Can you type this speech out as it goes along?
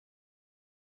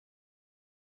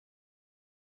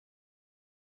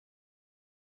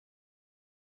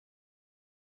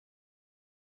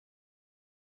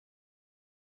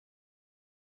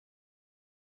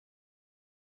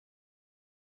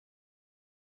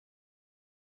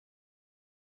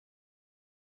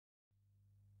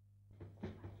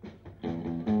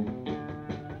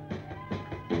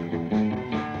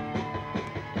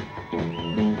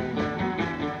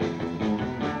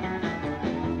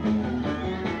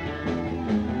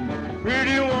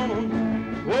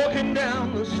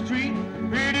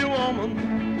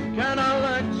can I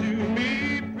like to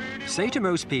be pretty? Say to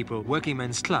most people working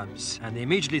men's clubs, and they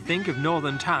immediately think of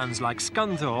northern towns like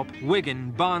Scunthorpe,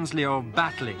 Wigan, Barnsley or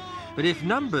Batley. But if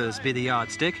numbers be the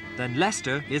yardstick, then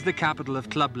Leicester is the capital of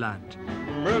Clubland.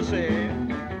 Mercy.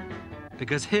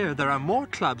 Because here there are more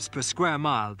clubs per square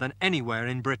mile than anywhere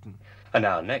in Britain. And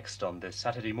now next on this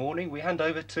Saturday morning we hand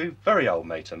over to very old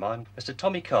mate of mine, Mr.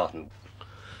 Tommy Carton.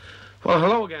 Well,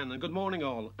 hello again and good morning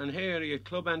all, and here are your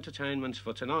club entertainments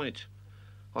for tonight.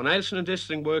 On Ayleston and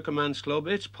Distilling Workermen's Club,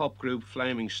 it's pop group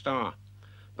Flaming Star.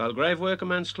 Belgrave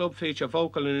Workermen's Club feature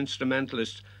vocal and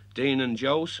instrumentalist Dean and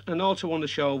Jose, and also on the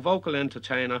show vocal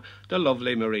entertainer the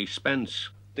lovely Marie Spence.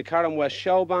 The Carron West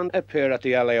Showband appear at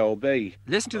the LAOB.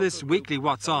 Listen to this weekly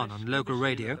What's On local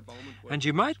radio, and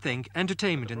you might think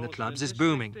entertainment in the clubs is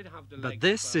booming. But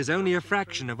this is only a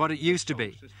fraction of what it used to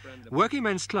be. Working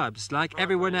men's clubs, like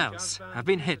everyone else, have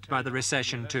been hit by the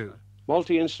recession too.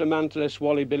 Multi-Instrumentalist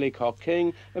Wally BILLYCOCK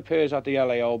King appears at the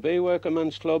LAOB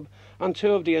Workermen's Club, and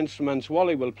two of the instruments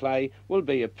Wally will play will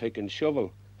be a pick and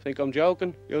shovel. Think I'm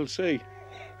joking? You'll see.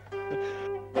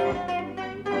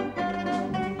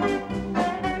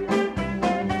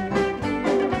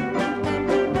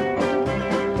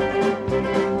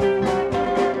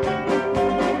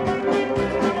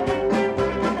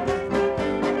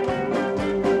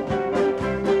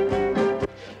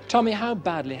 Tommy, how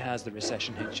badly has the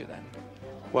recession hit you then?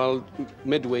 Well,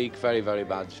 midweek, very, very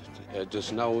bad. There's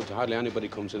hardly anybody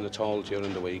comes in at all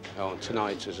during the week.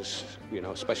 Tonight is a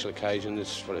special occasion.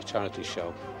 It's for a charity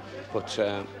show. But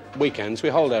weekends, we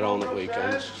hold our own at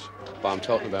weekends. But I'm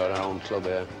talking about our own club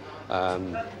here.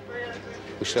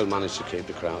 We still manage to keep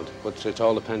the crowd. But it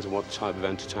all depends on what type of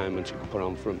entertainment you can put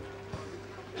on for them.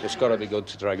 It's got to be good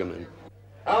to drag them in.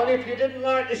 And if you didn't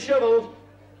like the shovel,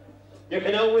 you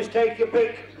can always take your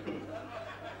pick.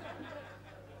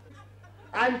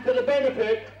 And for the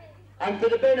benefit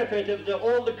of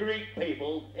all the Greek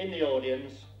people in the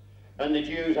audience and the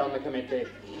Jews on the committee.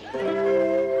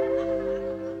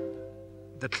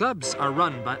 The clubs are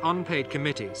run by unpaid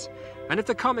committees, and if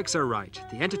the comics are right,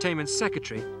 the entertainment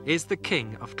secretary is the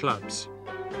king of clubs.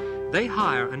 They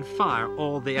hire and fire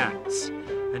all the acts,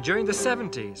 and during the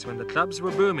 70s, when the clubs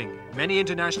were booming, many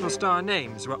international star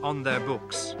names were on their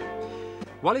books.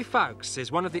 Wally Fawkes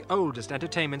is one of the oldest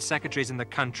entertainment secretaries in the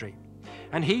country,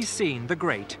 and he's seen the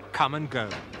great come and go.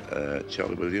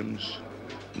 Charlie Williams,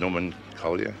 Norman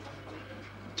Collier,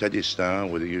 Teddy Starr,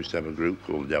 where they used to have a group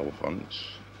called Delphons,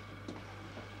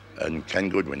 and Ken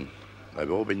Goodwin.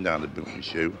 They've all been down to Boot and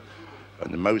Shoe,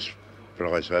 and the most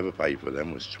price I ever paid for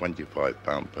them was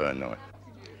 £25 per night.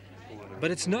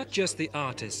 But it's not just the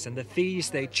artists and the fees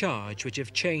they charge which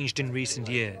have changed in recent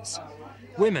years.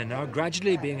 Women are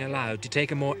gradually being allowed to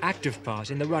take a more active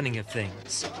part in the running of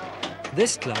things.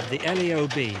 This club, the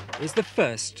LAOB, is the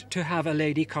first to have a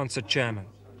lady concert chairman.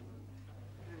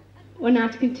 Well, now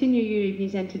to continue your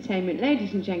evening's entertainment,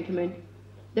 ladies and gentlemen,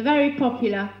 the very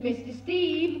popular Mr.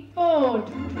 Steve Ford.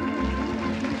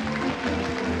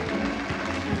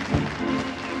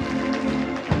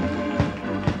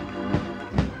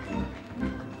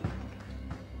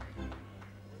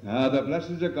 Ah, the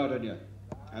blessings of God on you,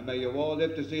 and may you all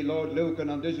live to see Lord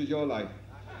Lucan, and this is your life.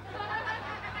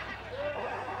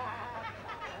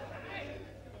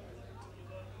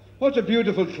 What a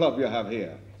beautiful club you have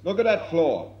here. Look at that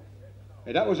floor.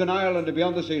 Hey, that was an Ireland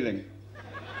beyond the ceiling.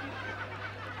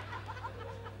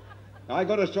 I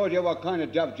got to show you what kind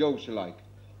of daft jokes you like.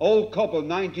 Old couple,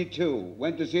 92,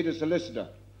 went to see the solicitor.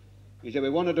 He said, we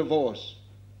want a divorce.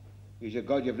 He said,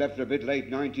 God, you've left it a bit late,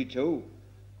 92.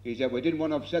 He said, we didn't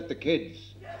want to upset the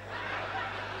kids.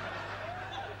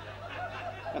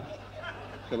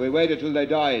 So we waited till they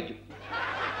died.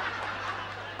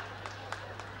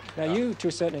 Now, you, to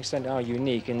a certain extent, are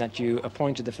unique in that you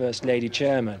appointed the first lady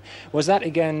chairman. Was that,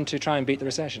 again, to try and beat the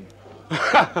recession?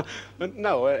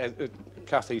 No,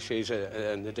 Kathy, she's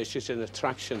an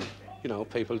attraction. You know,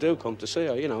 people do come to see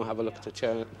her, you know, have a look at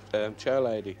the chair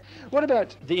lady. What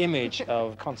about the image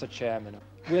of concert chairman?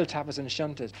 Wheel tappers and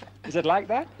shunters. Is it like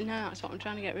that? No, that's what I'm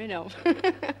trying to get rid of.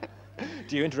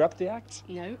 Do you interrupt the acts?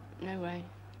 No, no way.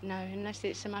 No, unless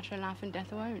it's a matter of life and death,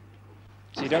 I won't.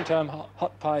 So you don't tell them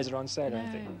hot pies are on sale or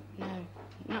anything? No,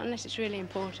 not unless it's really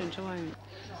important, I won't.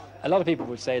 A lot of people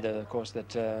would say, though, of course,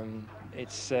 that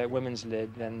it's women's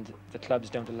lib and the clubs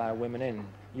don't allow women in.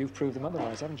 You've proved them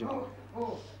otherwise, haven't you?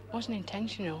 Wasn't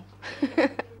intentional.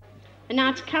 And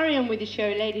now to carry on with the show,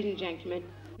 ladies and gentlemen,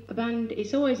 a band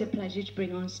it's always a pleasure to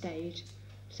bring on stage.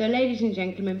 So, ladies and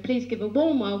gentlemen, please give a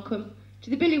warm welcome to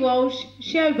the Billy Walsh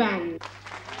Show Band.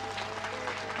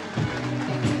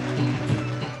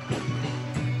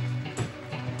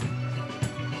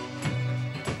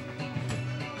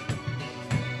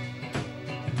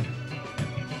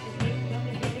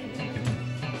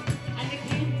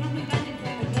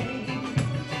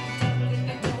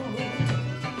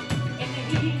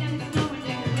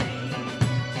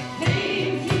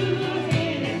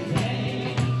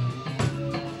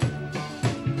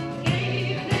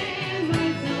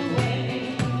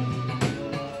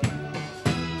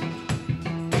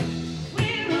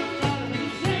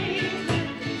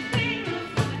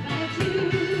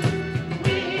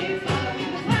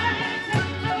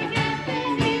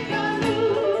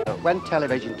 when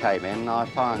television came in, I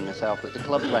found myself that the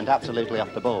clubs went absolutely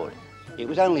off the board. It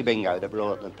was only bingo that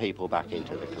brought the people back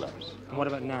into the clubs. And what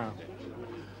about now?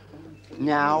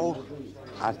 Now,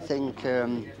 I think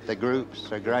the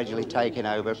groups are gradually taking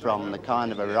over from the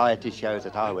kind of variety shows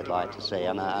that I would like to see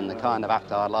and the kind of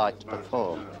act I'd like to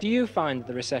perform. Do you find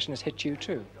the recession has hit you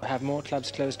too? Have more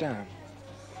clubs closed down?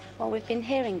 Well, we've been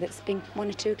hearing there's been 1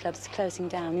 or 2 clubs closing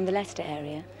down in the Leicester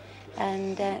area,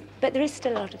 and but there is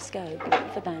still a lot of scope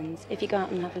for bands if you go out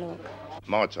and have a look.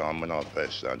 My time, when I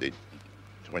first started,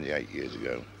 28 years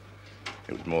ago,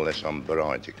 it was more or less on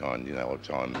variety kind, you know, old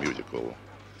time musical.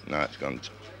 Now it's gone to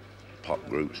pop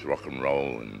groups, rock and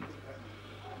roll, and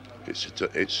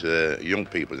it's young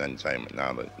people's entertainment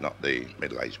now, but not the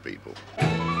middle-aged people.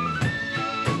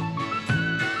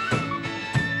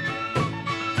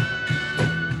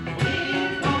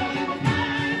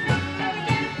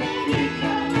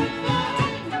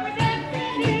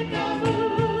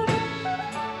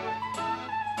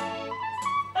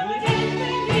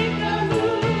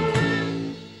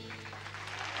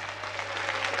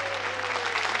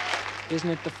 Isn't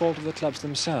it the fault of the clubs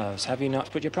themselves? Have you not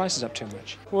put your prices up too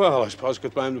much? Well, I suppose I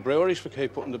could blame the breweries for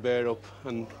keep putting the beer up,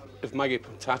 and if Maggie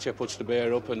Thatcher puts the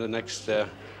beer up in the next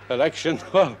election,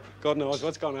 well, God knows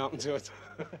what's going to happen to it.